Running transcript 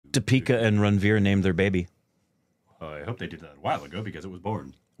Topeka and Ranveer named their baby. I hope they did that a while ago because it was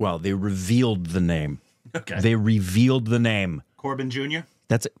born. Well, they revealed the name. Okay. They revealed the name. Corbin Jr.?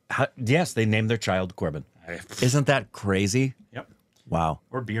 That's yes, they named their child Corbin. Isn't that crazy? Yep. Wow.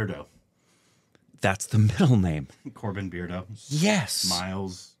 Or Beardo. That's the middle name. Corbin Beardo. Yes.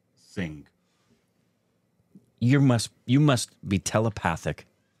 Miles Singh. You must be telepathic.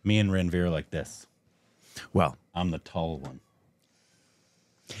 Me and Ranveer are like this. Well, I'm the tall one.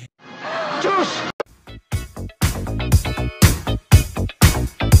 Juice!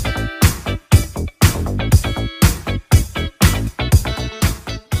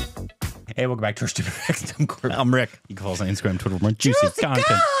 Hey, welcome back to our Stupid Facts. I'm Corbin. I'm Rick. You can follow us on Instagram, Twitter for more juicy content.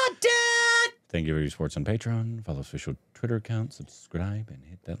 Thank you for your support on Patreon. Follow official Twitter account, subscribe, and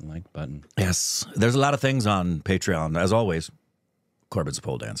hit that like button. Yes, there's a lot of things on Patreon. As always, Corbin's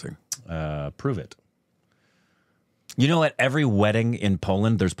pole dancing. Prove it. You know, at every wedding in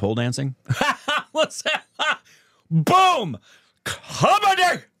Poland, there's pole dancing. What's that? Boom!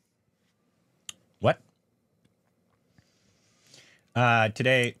 Comedy! What?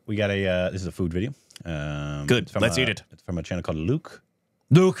 Today, we got this is a food video. Good, let's eat it. It's from a channel called Luke.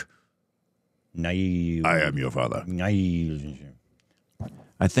 Luke. I am your father.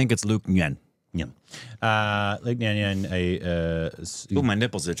 I think it's Luke Nguyen. Yeah. Luke Nguyen, Ooh, my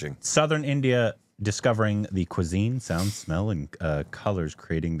nipple's itching. Southern India, discovering the cuisine, sound, smell, and colors,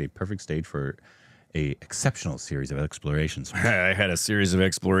 creating the perfect stage for a exceptional series of explorations. I had a series of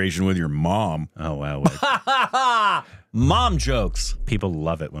exploration with your mom. Oh, wow. Mom jokes. People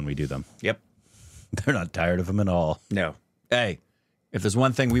love it when we do them. Yep. They're not tired of them at all. No. Hey, if there's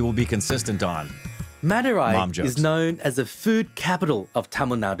one thing we will be consistent on, Madurai is known as the food capital of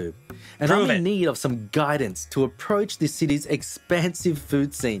Tamil Nadu, and I'm in need of some guidance to approach the city's expansive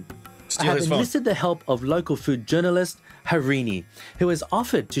food scene. I have enlisted the help of local food journalist Harini, who has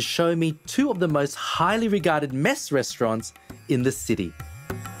offered to show me two of the most highly regarded mess restaurants in the city.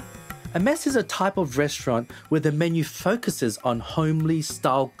 A mess is a type of restaurant where the menu focuses on homely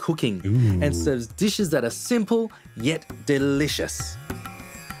style cooking and serves dishes that are simple yet delicious.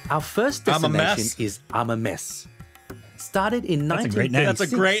 Our first destination is I'm a Mess. Started in 1936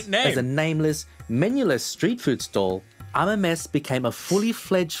 That's a great name. as a nameless, menuless street food stall, I'm a Mess became a fully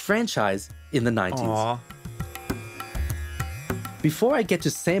fledged franchise in the 90s. Aww. Before I get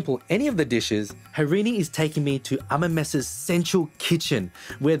to sample any of the dishes, Harini is taking me to I'm a Mess's central kitchen,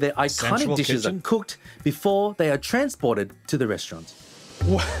 where their iconic dishes are cooked before they are transported to the restaurant.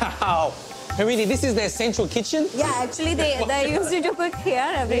 Wow! Harini, this is their central kitchen? Yeah, actually they used it to cook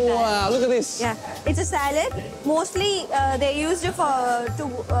here every time. Wow, look at this. Yeah, it's a salad. Mostly they used it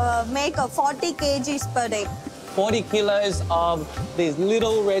to make 40 kgs per day. 40 kilos of these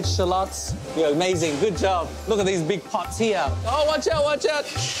little red shallots. You're amazing, good job. Look at these big pots here. Oh, watch out, watch out.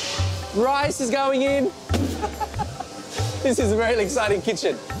 Rice is going in. This is a very exciting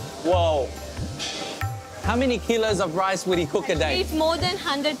kitchen. Whoa. How many kilos of rice would he cook a day? It's more than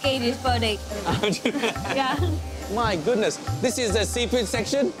 100 kgs per day. Yeah. My goodness. This is the seafood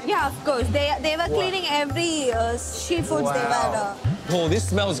section? Yeah, of course. They were cleaning every seafoods they were. Oh, this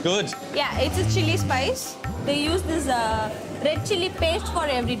smells good. Yeah, it's a chili spice. They use this red chili paste for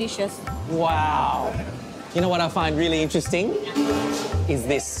every dishes. Wow. You know what I find really interesting? Is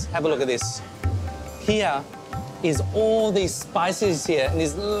this. Have a look at this. Here is all these spices here in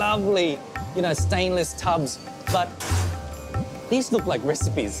these lovely, you know, stainless tubs. But these look like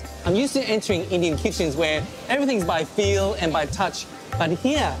recipes. I'm used to entering Indian kitchens where everything's by feel and by touch. But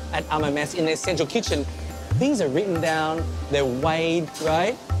here at I'm a Mess in their central kitchen, things are written down, they're weighed,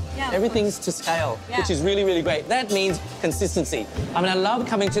 right? Yeah, everything's to scale, which is really, really great. That means consistency. I mean, I love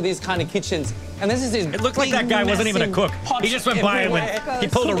coming to these kind of kitchens. And this is It looked like that guy wasn't even a cook. He just went by and he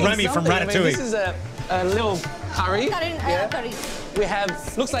pulled a Remy from Ratatouille. This is a little curry. Curry. We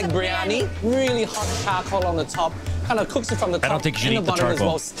have, looks like biryani, really hot charcoal on the top. Kind of cooks it from the top. I don't think you should and eat the bottom as charcoal.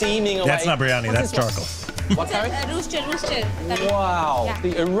 well, steaming away. That's not biryani, that's charcoal. What curry? Rooster. Curry. Wow, Yeah.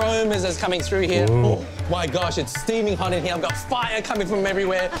 the aromas that's coming through here. Oh, my gosh, it's steaming hot in here. I've got fire coming from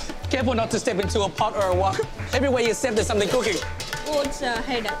everywhere. Careful not to step into a pot or a wok. Everywhere you step, there's something cooking. Goat's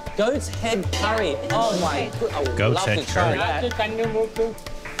head. Goat's head curry. Oh my god, I would Goat's love head to try curry.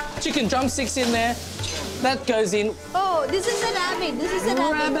 that. Chicken drumsticks in there. That goes in. Oh, this is a rabbit. This is a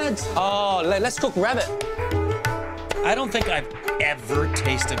rabbit. Oh, let's cook rabbit. I don't think I've ever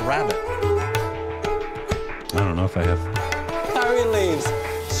tasted rabbit. I don't know if I have. Curry leaves,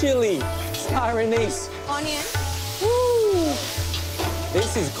 chili, star anise. Onion. Woo!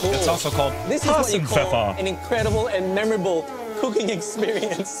 This is cool. It's also called This is what you call Hassenpfeffer. an incredible and memorable cooking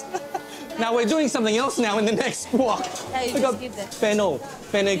experience. Now we're doing something else now in the next wok. Yeah, you We've just got give that. fennel,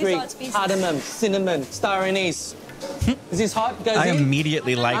 fenugreek, Species. cardamom, cinnamon, star anise. Is this hot? Goes I in?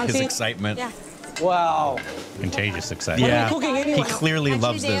 immediately like his Auntie? excitement. Yeah. Wow. Contagious excitement. Yeah. cooking anyway? He clearly Actually,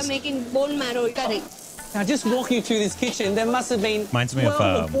 loves they this. are making bone marrow curry. Now just walking through this kitchen, there must have been Reminds me of,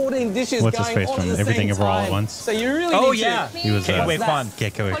 12 or 14 dishes what's his going face on from at the Everything same Ever All at time. Once? So you really Oh need yeah, to. He was Wei Fan. Yeah,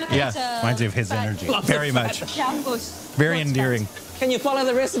 Fat. reminds me of his energy. Very much. Yeah, of course. Very Lots endearing. Can you follow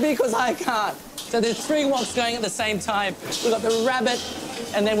the recipe? Because I can't. So there's 3 woks going at the same time. We've got the rabbit,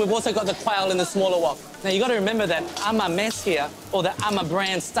 and then we've also got the quail in the smaller wok. Now you got to remember that Ama Mess here, or the Ama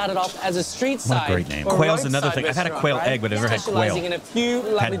brand, started off as a street side. great name. or Quail's another roadside thing. I've had a restaurant, quail right? egg, but I've never had Specialising quail. in a few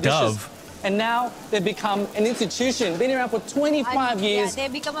lovely Had dishes. dove. And now they've become an institution, been around for 25 years. Yeah,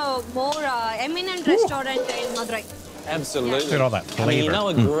 they become a more eminent restaurant in Madurai. Absolutely. Look at all that I mean, you flavor. know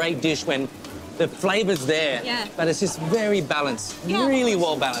a great dish when the flavor's there, Yeah. but it's just very balanced, Yeah. really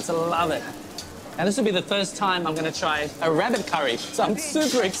well balanced. I love it. And this will be the first time I'm going to try a rabbit curry, so I'm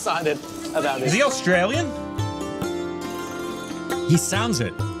super excited about this. Is he Australian? He sounds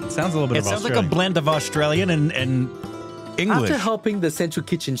it. It sounds a little bit It of sounds like Australian. a blend of Australian and English. After helping the Central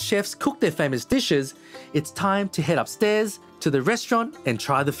Kitchen chefs cook their famous dishes, it's time to head upstairs to the restaurant and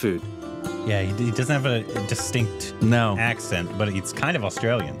try the food. Yeah, he doesn't have a distinct No. accent, but it's kind of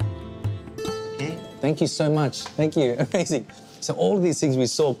Australian. Thank you so much. Thank you. Amazing. So all of these things we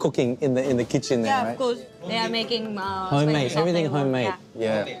saw cooking in the kitchen there, Yeah, right? of course. They are making Homemade, everything homemade.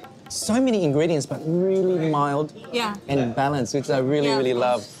 Yeah. Yeah. So many ingredients, but really mild Yeah. and balanced, which I really, Yeah, of really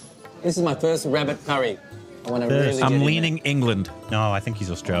love. course. This is my first rabbit curry. I want to really get I'm in leaning England. No, I think he's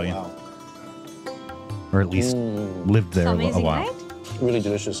Australian. Wow. Or at least lived there a Amazing, while. right? There. Really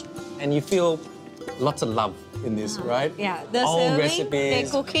delicious. And you feel lots of love in this, right? Yeah, the All serving, recipes. their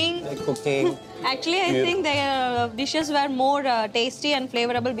cooking. The cooking. Actually, I think their dishes were more tasty and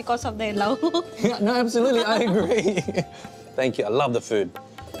flavorable because of their love. No, absolutely, I agree. Thank you. I love the food.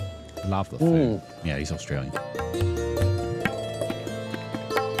 Love the food. Yeah, he's Australian.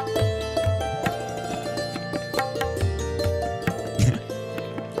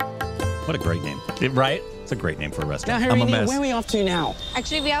 What a great name. Right? It's a great name for a Now, restaurant. I'm a Harini, mess. where are we off to now?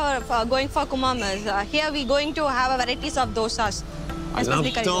 Actually, we are going for kumamas. Here we're going to have a varieties of dosas. I love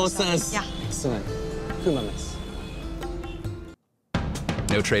especially curry dosa. dosas. Yeah. Excellent. Kumamas.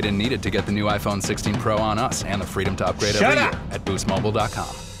 No trade-in needed to get the new iPhone 16 Pro on us and the freedom to upgrade Shut every up. year at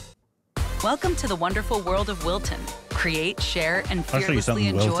boostmobile.com. Welcome to the wonderful world of Wilton. Create, share, and I'll show you fearlessly something,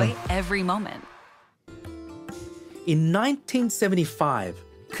 enjoy Wilton. every moment. In 1975,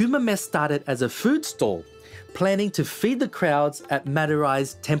 Kuma Mess started as a food stall, planning to feed the crowds at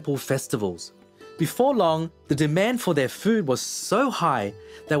Madurai's temple festivals. Before long, the demand for their food was so high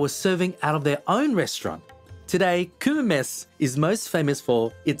they were serving out of their own restaurant. Today, Kuma Mess is most famous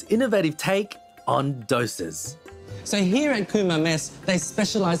for its innovative take on dosas. So here at Kuma Mess, they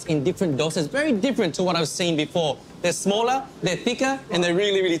specialize in different dosas, very different to what I've seen before. They're smaller, they're thicker, and they're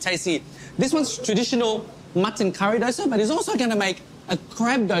really, really tasty. This one's traditional mutton curry dosa, but he's also going to make a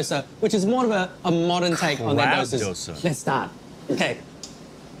crab dosa, which is more of a modern take on their Crab dosas. dosa. Let's start. Okay.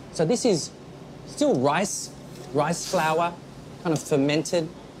 So this is still rice flour, kind of fermented.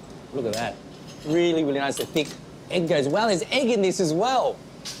 Look at that. Really, really nice and thick. Egg goes well. There's egg in this as well.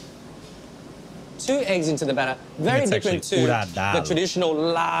 2 eggs into the batter. Very It's different actually to ura dal. the traditional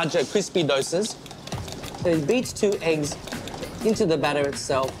larger crispy dosas. So he beats 2 eggs into the batter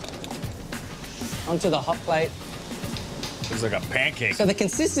itself, onto the hot plate. It's like a pancake. So the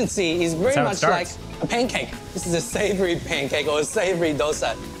consistency is very That's how it much like starts. a pancake. This is a savory pancake or a savory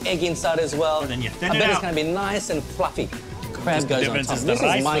dosa. Egg inside as well. And then you thin I it bet it's out. going to be nice and fluffy. Crab Just the goes on difference top. is the This is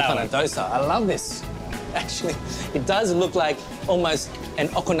rice my flour. kind of dosa. I love this. Actually, it does look like almost an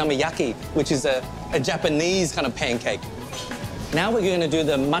okonomiyaki, which is a Japanese kind of pancake. Now we're going to do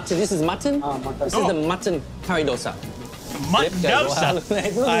the mutton. This is mutton? This is the mutton curry dosa. Mutton Flip goes dosa. well.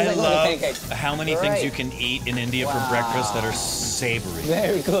 It looks I like a love pancake. how many Great. things you can eat in India for breakfast that are savory.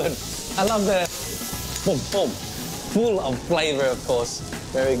 Very good. I love the boom, boom. Full of flavor, of course.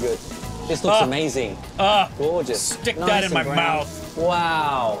 Very good. This looks amazing. Gorgeous. Stick Nice that in and my brown. mouth.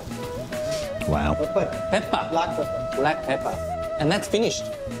 Wow. Wow. Pepper. Black pepper. And that's finished.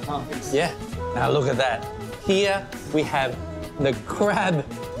 Yeah. Now look at that. Here we have the crab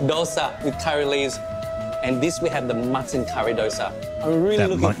dosa with curry leaves. And this we have the mutton curry dosa. I'm really That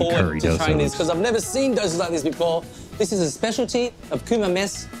looking mutton forward curry to dosa trying this looks- because I've never seen dosas like this before. This is a specialty of Kuma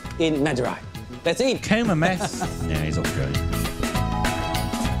Mess in Madurai. Let's eat. Kuma Mess. Yeah, he's Australian.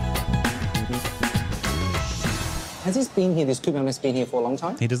 Has this been here, this Kuma Mess been here for a long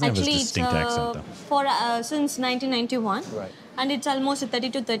time? He doesn't have Actually, his distinct accent, though. for since 1991. Right. and it's almost 30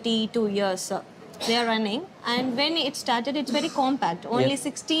 to 32 years. They are running, and when it started, it's very compact. Only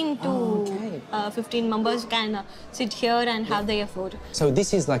 16 to 15 members can sit here and have their food. So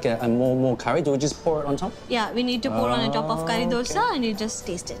this is like a more curry. Do we just pour it on top? Yeah, we need to pour on the top of curry dosa, and you just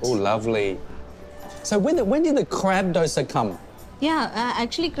taste it. Oh, lovely. So when did the crab dosa come? Yeah,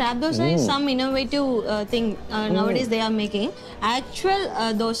 actually crab dosa is some innovative thing nowadays they are making. Actual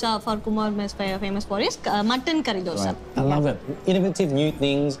dosa for Kumar is famous for is mutton curry dosa. Right. I love it. Innovative new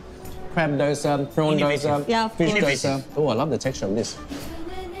things. Crab dosa, prawn dosa, fish dosa. Oh, I love the texture of this.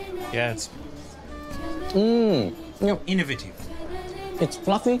 Yeah, it's Innovative. It's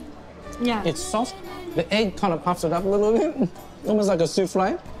fluffy. Yeah. It's soft. The egg kind of puffs it up a little bit, almost like a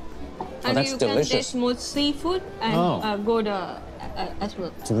souffle. And that's you delicious. can taste more seafood and good as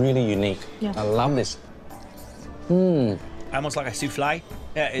well. It's really unique. Yeah. I love this. almost like a souffle.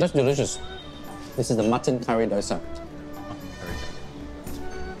 Yeah, That's delicious. This is the mutton curry dosa.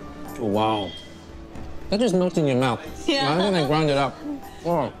 Oh, wow. That just melts in your mouth. Yeah. I think they ground it up.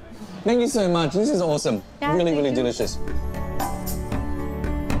 Oh, thank you so much. This is awesome. Yeah, really, thank really you. delicious.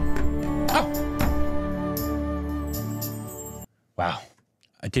 Wow.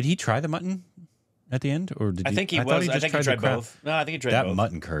 Did he try the mutton at the end, or did I think he thought was. I think he tried both. No, I think he tried that both.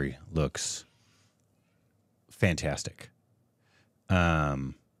 mutton curry looks fantastic.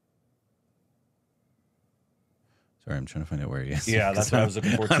 Sorry, I'm trying to find out where he is. Yeah, that's what I was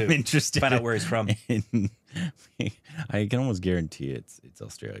looking for too. I'm interested. Find out where he's from. I can almost guarantee it's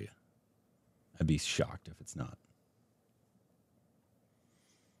Australia. I'd be shocked if it's not.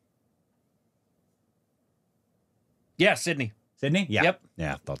 Yeah, Sydney. Sydney? Yeah. Yep.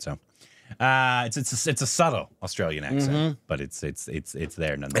 Yeah, thought so. It's a subtle Australian accent, but it's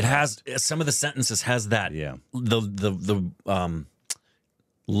there nonetheless. It has some of the sentences has that. Yeah. The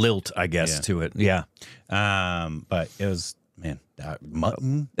lilt, I guess, to it. Yeah. But it was, man, that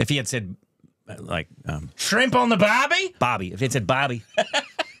mutton. If he had said like Shrimp on the barbie? Barbie, if he had said Barbie,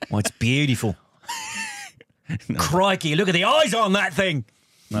 well, it's beautiful. Crikey, look at the eyes on that thing.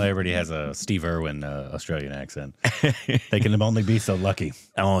 Not everybody has a Steve Irwin Australian accent. They can only be so lucky.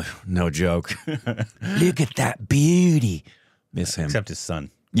 Oh, no joke. Look at that beauty. Miss him. Except his son.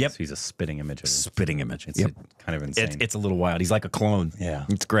 Yep. He's a spitting image of him. Spitting image. It's kind of insane. It's a little wild. He's like a clone. Yeah.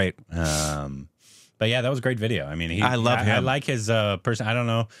 It's great. But yeah, that was a great video. I mean, I love him. I like his person. I don't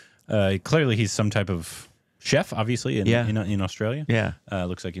know. Clearly, he's some type of chef, obviously, in Australia. Yeah.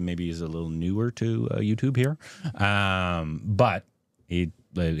 Looks like maybe he's a little newer to YouTube here. But he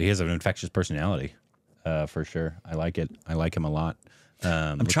has an infectious personality, for sure. I like it. I like him a lot.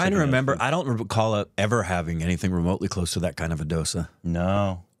 I'm trying to remember. I don't recall ever having anything remotely close to that kind of a dosa.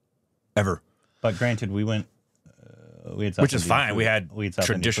 No. Ever. But granted, we went... we had South Which is Indian fine. food. We had South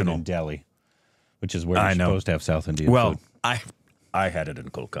traditional. Indian food in Delhi, which is where you're supposed to have South Indian well, food. I had it in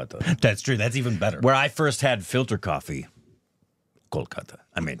Kolkata. That's true. That's even better. Where I first had filter coffee, Kolkata.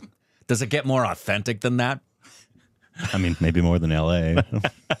 I mean, does it get more authentic than that? I mean, maybe more than L.A.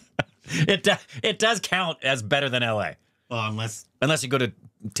 It does count as better than L.A. Well, unless you go to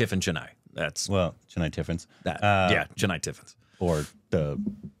Tiffin Chennai. That's Chennai Tiffins. Chennai Tiffins Or the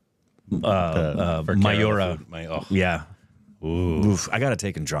Mayura. Food. Yeah. Ooh. Oof, I gotta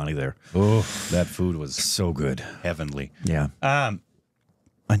take Johnny there. Ooh, that food was So good. heavenly. Yeah. I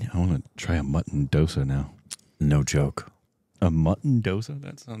want to try a mutton dosa now. No joke. A mutton dosa?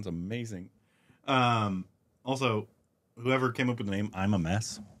 That sounds amazing. Also, whoever came up with the name "I'm a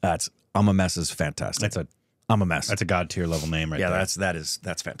Mess," I'm a Mess is fantastic. I'm a Mess. That's a god tier level name, right? Yeah, there.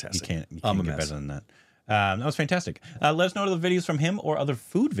 that's fantastic. You can't I'm a get Mess. better than that. That was fantastic. Let us know other videos from him or other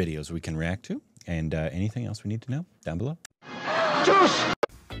food videos we can react to, and anything else we need to know down below.